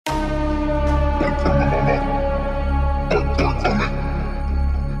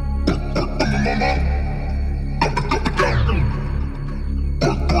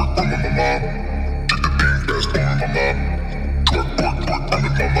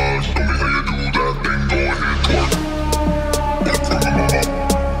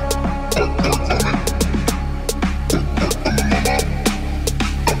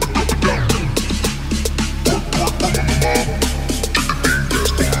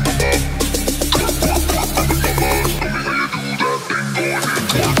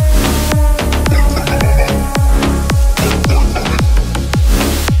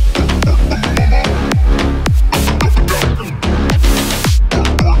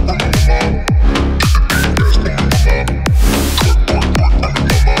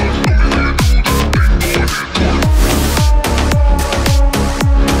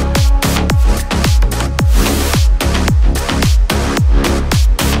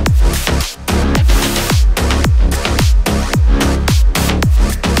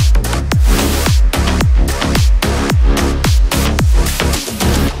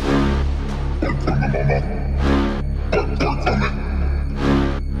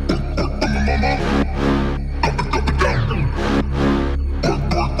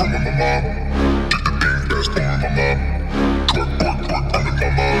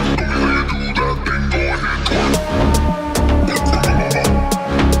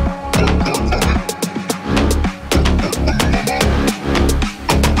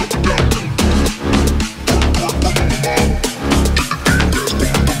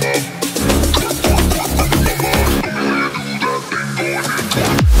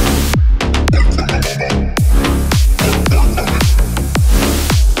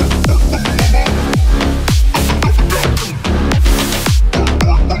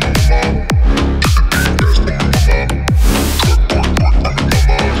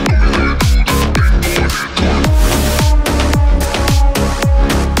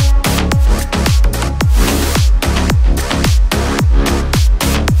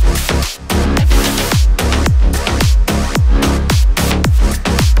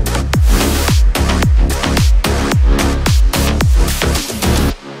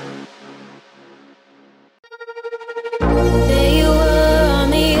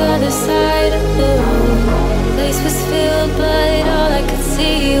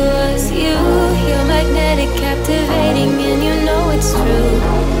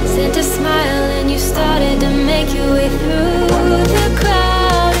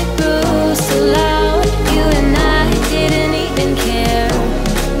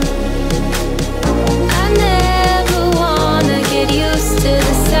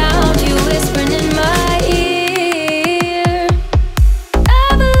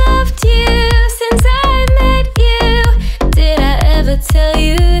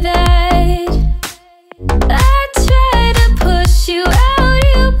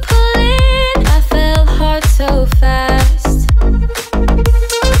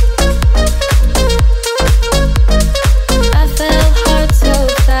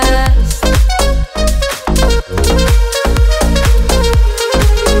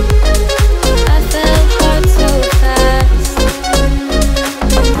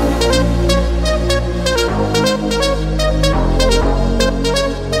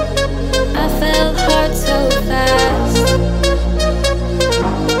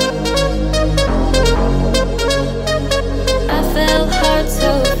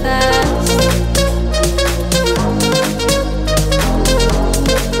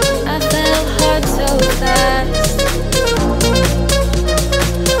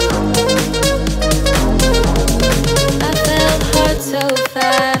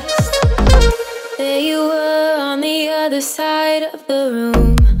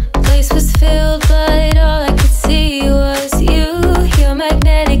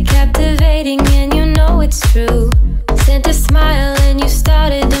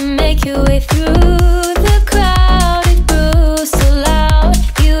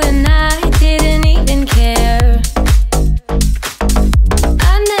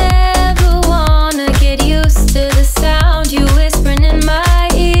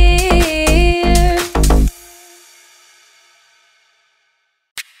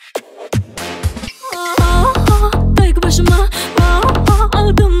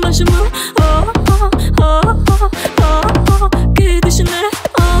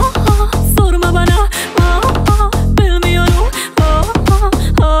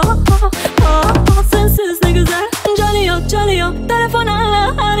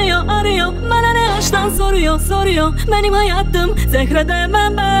benim hayatım,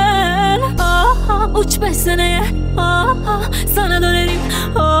 zehredemem ben. Uç 5 seneye, sana dönerim.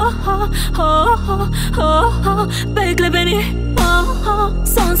 Bekle beni,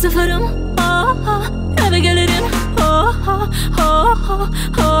 son seferim, eve gelirim.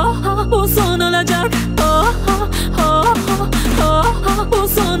 Bu son olacak.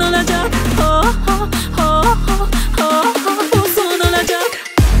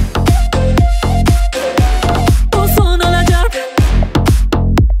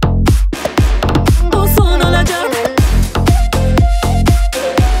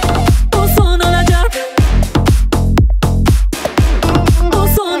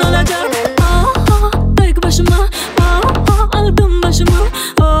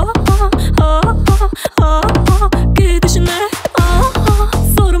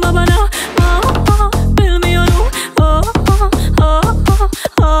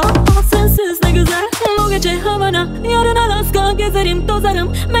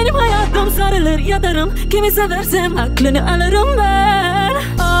 alırım. Kimi seversem aklını alırım ben.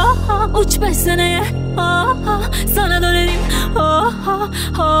 Uç 5 seneye sana dönerim.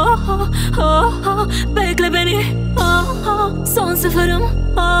 Bekle beni. Son seferim.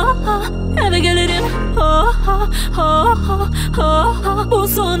 Eve gelirim. Bu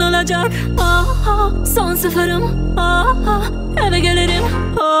son olacak. Son seferim. Eve gelirim.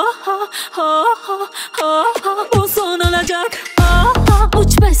 Bu son olacak.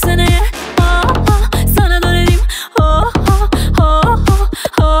 Uç 5 seneye sana dönerim.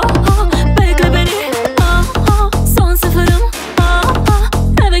 Bekle beni. Son seferim.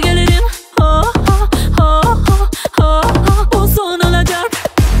 Eve gelirim. Bu son olacak.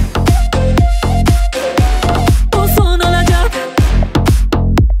 Bu son olacak.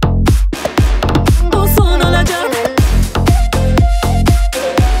 Bu son olacak.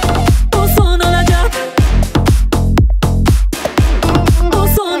 Bu son olacak. Bu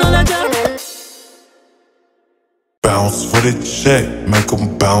son olacak. Bounce for the check, make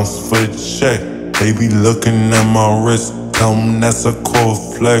 'em bounce for the check. They be looking at my wrist, tell 'em that's a cold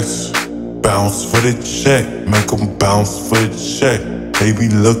flex. Bounce for the check, make 'em bounce for the check. They be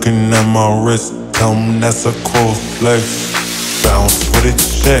looking at my wrist, tell 'em that's a cold flex. Bounce for the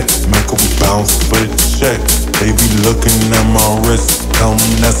check, make 'em bounce for the check. They be looking at my wrist, tell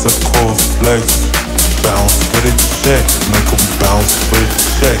 'em that's a cold flex. Bounce for the check, make 'em bounce for the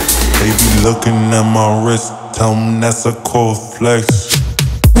check. They be looking at my wrist, tell 'em that's a cold flex.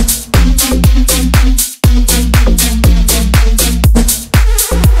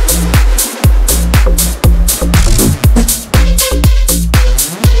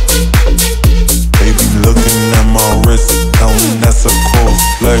 They be looking at my wrist, tell 'em that's a cold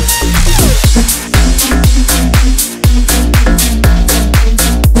flex.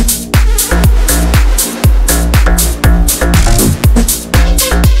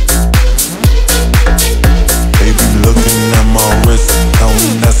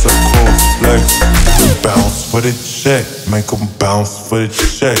 For the check, make 'em bounce for the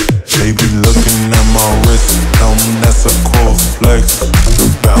check. They be looking at my wrist, tell 'em that's a cold flex.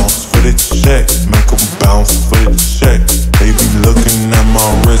 Bounce for the check, make 'em bounce for the check. They be looking at my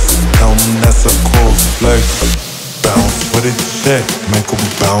wrist, tell 'em that's a cold flex. Bounce for the check, make 'em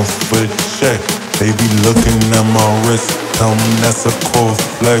bounce for the check. They be looking at my wrist, tell 'em that's a cold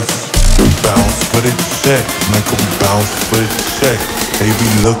flex. Bounce for the check, make 'em bounce for the check. They be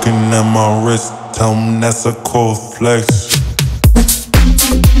looking at my wrist, tell 'em that's a cold flex.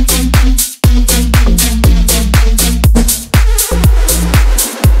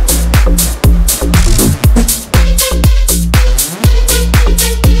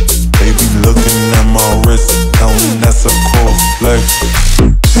 They be looking at my wrist, tell 'em that's a cold flex.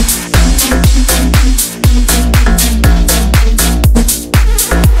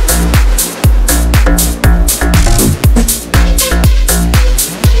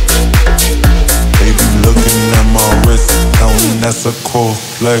 That's a cold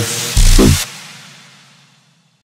flex.